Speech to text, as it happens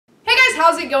guys,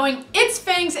 how's it going? It's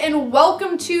Fangs and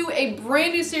welcome to a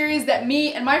brand new series that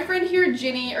me and my friend here,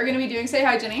 Ginny, are going to be doing. Say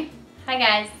hi, Ginny. Hi,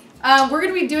 guys. We're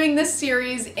going to be doing this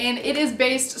series and it is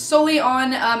based solely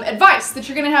on advice that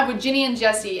you're going to have with Ginny and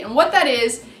Jesse. And what that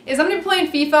is I'm going to be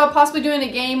playing FIFA, possibly doing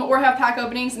a game or have pack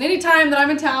openings. And any time that I'm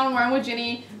in town where I'm with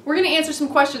Ginny, we're going to answer some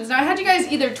questions. Now, I had you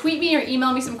guys either tweet me or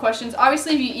email me some questions.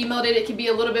 Obviously, if you emailed it, it could be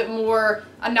a little bit more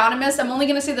anonymous. I'm only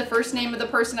going to say the first name of the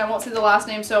person. I won't say the last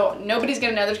name, so nobody's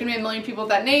going to know. There's going to be a million people with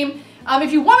that name.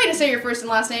 If you want me to say your first and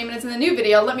last name and it's in the new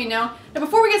video, let me know. Now,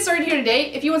 before we get started here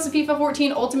today, if you want some FIFA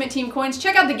 14 Ultimate Team coins,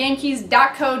 check out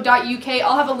thegamekeys.co.uk.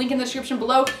 I'll have a link in the description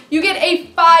below. You get a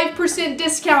 5%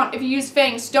 discount if you use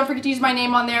Fangs. Don't forget to use my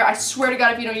name on there. I swear to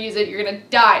God, if you don't use it, you're going to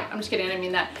die. I'm just kidding. I didn't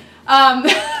mean that.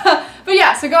 But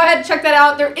yeah, so go ahead and check that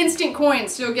out. They're instant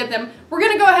coins, so you'll get them. We're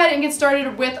going to go ahead and get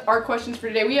started with our questions for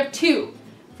today. We have two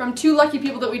from two lucky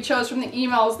people that we chose from the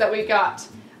emails that we got.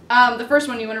 The first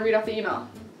one, you want to read off the email?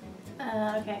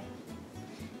 Okay.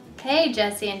 Hey,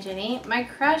 Jesse and Ginny. My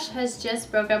crush has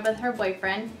just broke up with her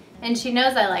boyfriend, and she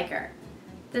knows I like her.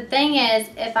 The thing is,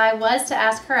 if I was to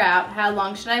ask her out, how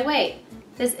long should I wait?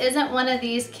 This isn't one of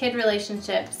these kid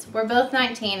relationships. We're both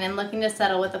 19 and looking to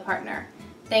settle with a partner.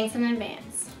 Thanks in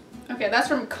advance. Okay, that's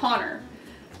from Connor.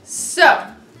 So,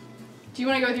 do you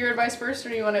want to go with your advice first, or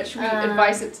do you want to, should we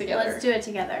advise it together? Let's do it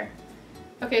together.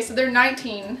 Okay, so they're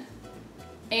 19,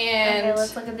 and okay,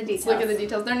 let's look at the details. Let's look at the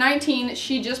details. They're 19,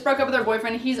 she just broke up with her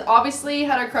boyfriend. He's obviously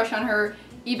had a crush on her,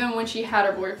 even when she had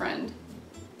her boyfriend.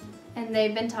 And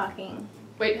they've been talking.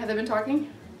 Wait, have they been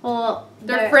talking? Well,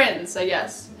 they're friends, I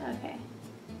guess. Okay.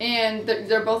 And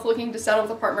they're both looking to settle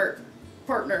with a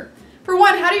partner. For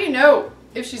one, how do you know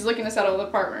if she's looking to settle with a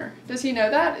partner? Does he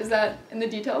know that? Is that in the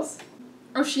details?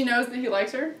 Or she knows that he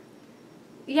likes her?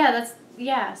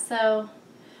 Yeah, so...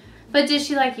 But does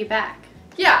she like you back?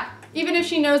 Yeah. Even if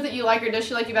she knows that you like her, does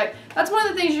she like you back? That's one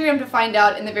of the things you're going to have to find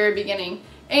out in the very beginning.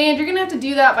 And you're going to have to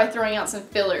do that by throwing out some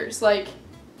fillers. Like,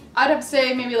 I'd have to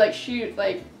say maybe like shoot,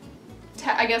 like,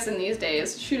 I guess in these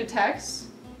days, shoot a text.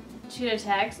 Shoot a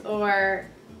text or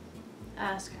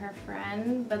ask her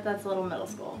friend, but that's a little middle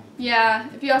school. Yeah,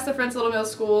 if you ask the friends a little middle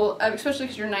school, especially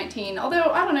because you're 19. Although,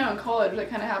 I don't know, in college that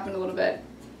kind of happened a little bit.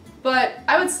 But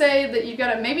I would say that you've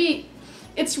got to maybe...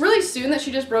 It's really soon that she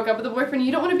just broke up with a boyfriend.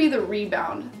 You don't want to be the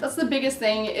rebound. That's the biggest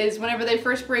thing, is whenever they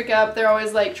first break up, they're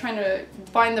always like trying to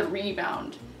find the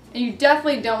rebound. And you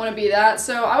definitely don't want to be that.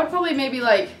 So I would probably maybe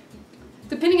like,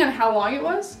 depending on how long it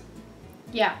was.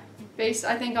 Yeah. Based,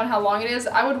 I think, on how long it is,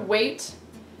 I would wait.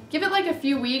 Give it like a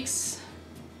few weeks.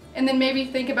 And then maybe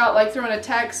think about like throwing a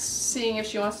text, seeing if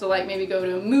she wants to like maybe go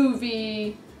to a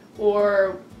movie.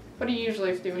 Or what do you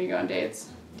usually do when you go on dates?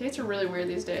 Dates are really weird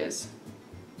these days.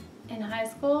 In high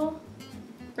school?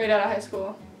 Right out of high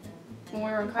school. When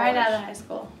we were in college. Right out of high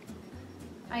school.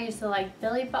 I used to like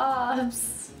Billy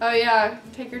Bob's. Oh yeah,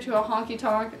 take her to a honky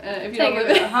tonk. If you take don't her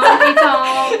live to a honky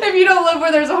tonk. If you don't live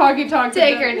where there's a honky tonk.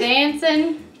 Take her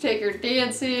dancing. Take her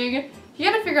dancing. You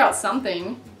gotta figure out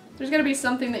something. There's gotta be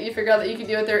something that you figure out that you can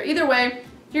do with her. Either way,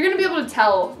 you're gonna be able to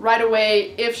tell right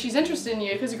away if she's interested in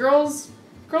you, because girls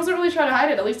don't really try to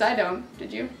hide it. At least I don't.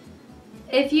 Did you?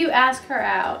 If you ask her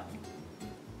out,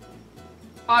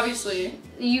 obviously,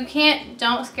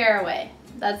 don't scare her away.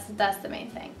 That's the main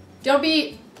thing.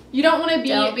 You don't want to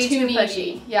be too needy.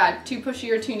 Pushy. Yeah, too pushy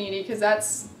or too needy, because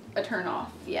that's a turn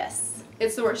off. Yes.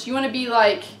 It's the worst. You want to be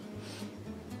like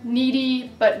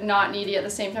needy but not needy at the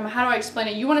same time. How do I explain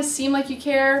it? You want to seem like you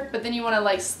care, but then you want to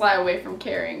like slide away from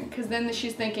caring, because then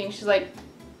she's like,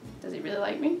 does he really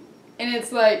like me? And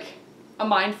it's like a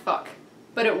mind fuck,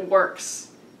 but it works.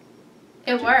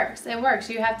 It works. It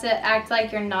works. You have to act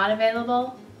like you're not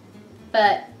available,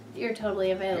 but you're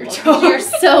totally available. You're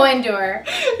so into her.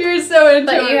 You're so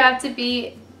into her. But you have to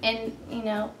be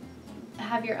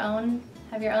have your own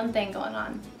thing going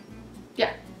on.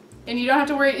 Yeah. And you don't have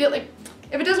to worry, like,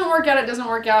 if it doesn't work out, it doesn't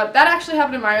work out. That actually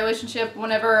happened in my relationship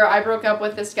whenever I broke up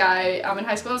with this guy in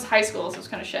high school. It was high school, so it was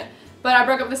kind of shit. But I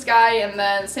broke up with this guy, and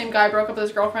then the same guy broke up with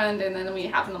his girlfriend, and then we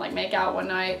happened to like make out one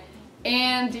night.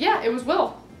 And yeah, it was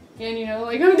Will. And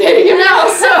like I'm dating him now,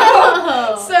 so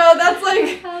that's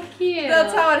like, how cute.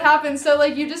 That's how it happens. So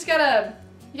like you gotta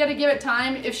give it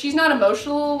time. If she's not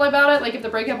emotional about it, like if the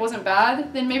breakup wasn't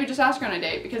bad, then maybe just ask her on a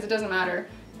date, because it doesn't matter.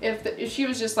 If she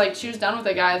was just like, she was done with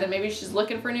the guy, then maybe she's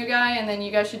looking for a new guy, and then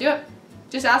you guys should do it.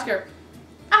 Just ask her,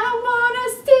 I wanna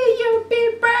see you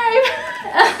be brave.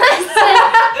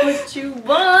 What you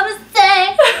wanna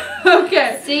say?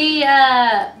 Okay. See,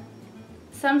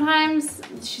 sometimes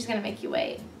she's gonna make you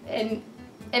wait. And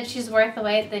if she's worth the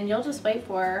wait, then you'll just wait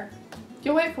for her.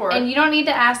 You'll wait for her. And you don't need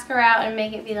to ask her out and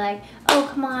make it be like, oh,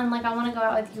 come on, like I want to go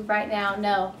out with you right now.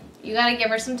 No. You gotta give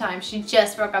her some time. She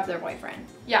just broke up with her boyfriend.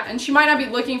 Yeah, and she might not be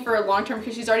looking for a long-term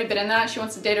because she's already been in that. She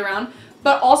wants to date around.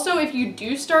 But also, if you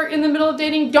do start in the middle of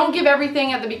dating, don't give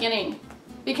everything at the beginning.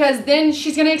 Because then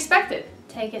she's gonna expect it.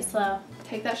 Take it slow.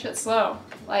 Take that shit slow.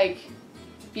 Like,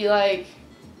 be like,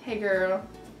 hey girl,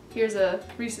 here's a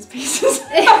Reese's Pieces.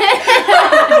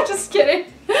 Just kidding.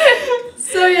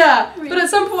 So yeah, but at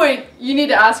some point, you need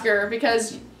to ask her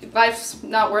because life's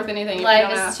not worth anything if you don't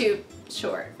Life ask. is too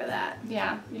short for that.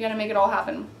 Yeah, you gotta make it all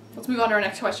happen. Let's move on to our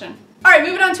next question. All right,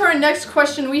 moving on to our next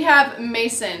question, we have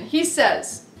Mason. He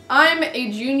says, I'm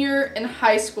a junior in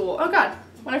high school. Oh God,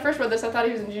 when I first read this, I thought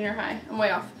he was in junior high. I'm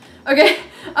way off. Okay,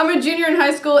 I'm a junior in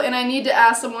high school and I need to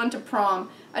ask someone to prom.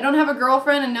 I don't have a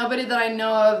girlfriend and nobody that I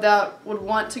know of that would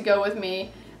want to go with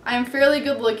me. I am fairly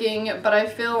good looking, but I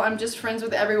feel I'm just friends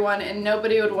with everyone and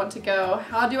nobody would want to go.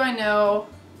 How do I know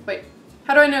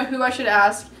who I should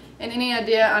ask and any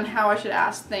idea on how I should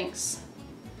ask? Thanks.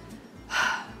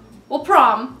 Well,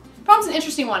 prom's an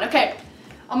interesting one. Okay,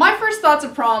 on my first thoughts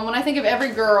of prom, when I think of every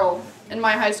girl in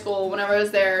my high school, whenever I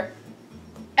was there,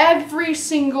 every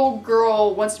single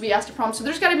girl wants to be asked to prom. So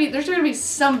there's gonna be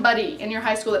somebody in your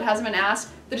high school that hasn't been asked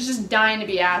that is just dying to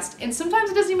be asked. And sometimes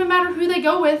it doesn't even matter who they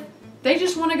go with. They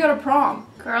just want to go to prom.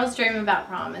 Girls dream about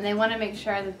prom and they want to make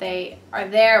sure that they are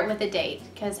there with a date,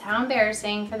 because how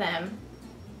embarrassing for them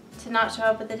to not show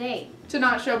up with a date. To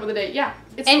not show up with a date, yeah.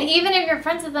 And even if you're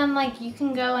friends with them, like, you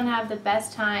can go and have the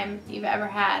best time you've ever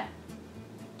had.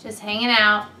 Just hanging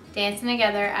out, dancing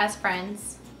together as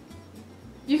friends.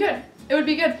 You could. It would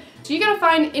be good. So you gotta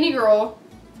find any girl.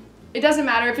 It doesn't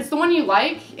matter. If it's the one you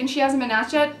like and she hasn't been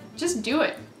asked yet, just do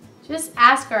it. Just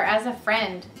ask her as a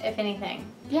friend, if anything.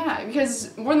 Yeah,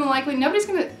 because more than likely, nobody's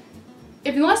gonna...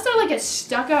 Unless they're like a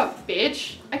stuck-up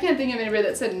bitch, I can't think of anybody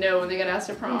that said no when they got asked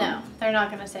to prom. No, they're not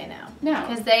gonna say no. No.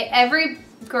 Because every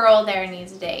girl there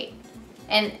needs a date.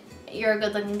 And you're a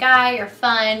good-looking guy, you're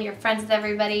fun, you're friends with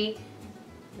everybody.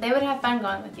 They would have fun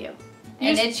going with you.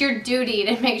 And it's your duty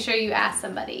to make sure you ask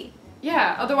somebody.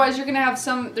 Yeah, otherwise you're gonna have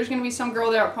there's gonna be some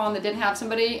girl there at prom that didn't have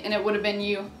somebody, and it would have been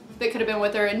you that could have been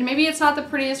with her. And maybe it's not the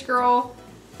prettiest girl,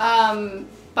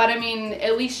 but I mean,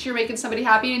 at least you're making somebody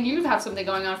happy and you have something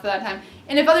going on for that time.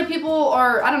 And if other people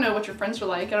are, I don't know what your friends are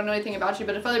like, I don't know anything about you,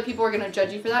 but if other people are gonna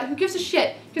judge you for that, who gives a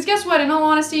shit? Because guess what, in all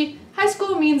honesty, high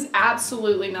school means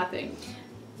absolutely nothing.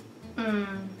 What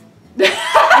do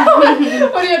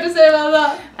you have to say about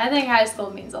that? I think high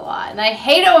school means a lot. And I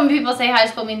hate it when people say high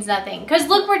school means nothing. Because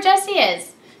look where Jessie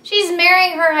is. She's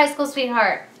marrying her high school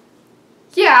sweetheart.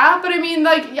 Yeah, but I mean,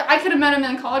 like, I could have met him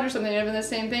in college or something and it would have been the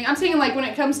same thing. I'm saying, like, when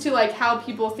it comes to, like, how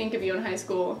people think of you in high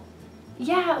school.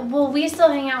 Yeah, well, we still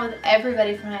hang out with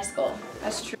everybody from high school.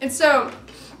 That's true. And so,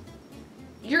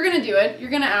 you're going to do it. You're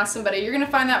going to ask somebody. You're going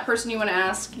to find that person you want to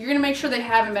ask. You're going to make sure they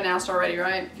haven't been asked already,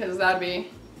 right? Because that'd be...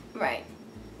 Right.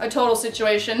 A total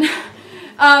situation.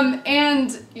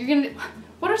 And you're going to...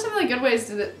 What are some of the good ways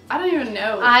to... I don't even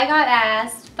know. I got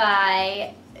asked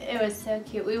by... It was so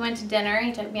cute. We went to dinner.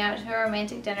 He took me out to a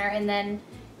romantic dinner, and then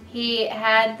he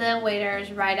had the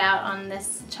waiters write out on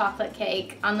this chocolate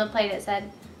cake on the plate. It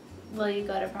said, "Will you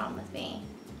go to prom with me?"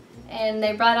 And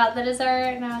they brought out the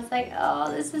dessert, and I was like,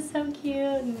 "Oh, this is so cute."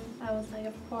 And I was like,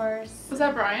 "Of course." Was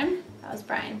that Brian? That was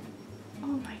Brian. Oh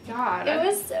my god. It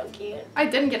was so cute. I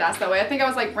didn't get asked that way. I think I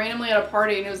was like randomly at a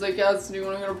party, and it was like, "Yes, do you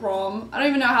want to go to prom?" I don't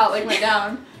even know how it like went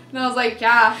down. And I was like,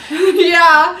 "Yeah,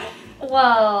 yeah."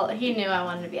 Well, he knew I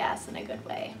wanted to be asked in a good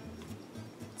way.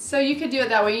 So you could do it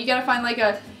that way. You gotta find like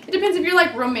it depends if you're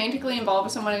like romantically involved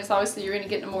with someone, it's obviously you're gonna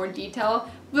get into more detail.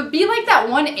 But be like that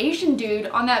one Asian dude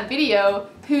on that video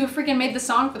who freaking made the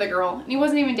song for the girl. And he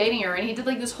wasn't even dating her, and he did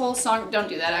like this whole song. Don't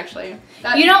do that, actually.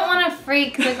 You don't want to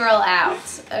freak the girl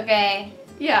out, okay?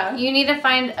 Yeah. You need to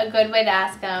find a good way to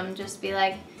ask them. Just be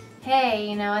like, "Hey,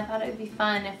 you know, I thought it would be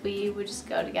fun if we would just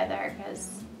go together because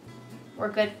we're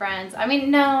good friends." I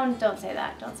mean, no, don't say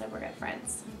that. Don't say we're good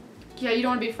friends. Yeah, you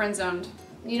don't want to be friend zoned.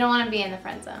 You don't want to be in the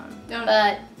friend zone. Don't.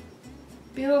 But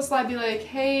be a little sly. Be like,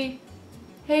 hey,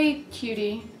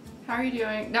 cutie, how are you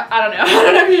doing? No, I don't know. I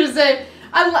don't know what you should say.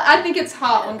 I think it's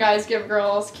hot when guys give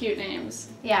girls cute names.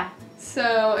 Yeah.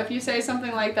 So if you say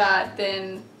something like that,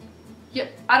 then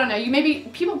I don't know. You maybe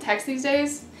people text these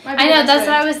days. I know, that's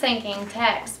what I was thinking.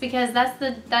 Text, because that's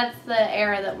the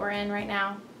era that we're in right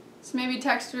now. So maybe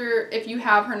text her if you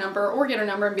have her number, or get her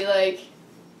number and be like,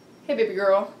 "Hey baby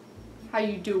girl, how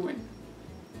you doing?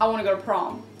 I want to go to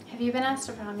prom." Have you been asked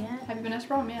to prom yet? Have you been asked to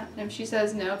prom? Yeah. And if she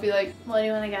says no, be like, "Well, do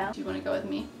you want to go? Do you want to go with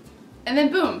me?" And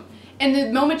then boom. And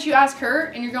the moment you ask her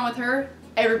and you're going with her,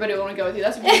 everybody will want to go with you.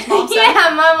 That's what Jenny's mom said.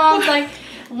 Yeah, my mom's like,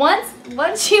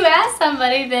 once you ask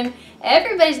somebody, then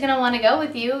everybody's gonna want to go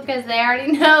with you because they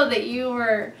already know that you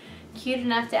were cute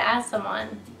enough to ask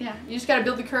someone. Yeah, you just gotta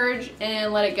build the courage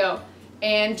and let it go.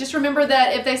 And just remember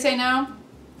that if they say no,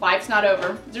 life's not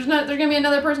over. There's gonna be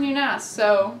another person you can ask,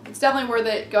 so it's definitely worth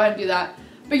it. Go ahead and do that.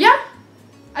 But yeah,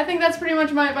 I think that's pretty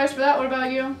much my advice for that. What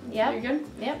about you? Yep. You good?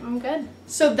 Yep, I'm good.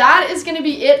 So that is going to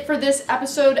be it for this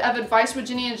episode of Advice with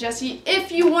Ginny and Jessie.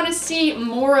 If you want to see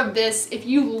more of this, if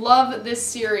you love this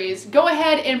series, go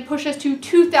ahead and push us to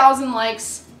 2,000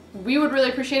 likes. We would really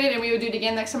appreciate it, and we would do it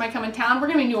again next time I come in town. We're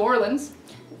going to be in New Orleans.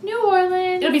 New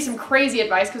Orleans. It'll be some crazy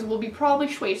advice because we'll be probably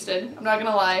wasted. I'm not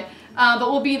going to lie.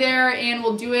 But we'll be there, and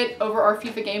we'll do it over our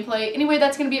FIFA gameplay. Anyway,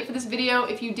 that's going to be it for this video.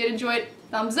 If you did enjoy it,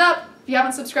 thumbs up. If you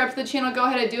haven't subscribed to the channel, go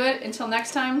ahead and do it. Until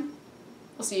next time,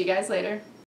 we'll see you guys later.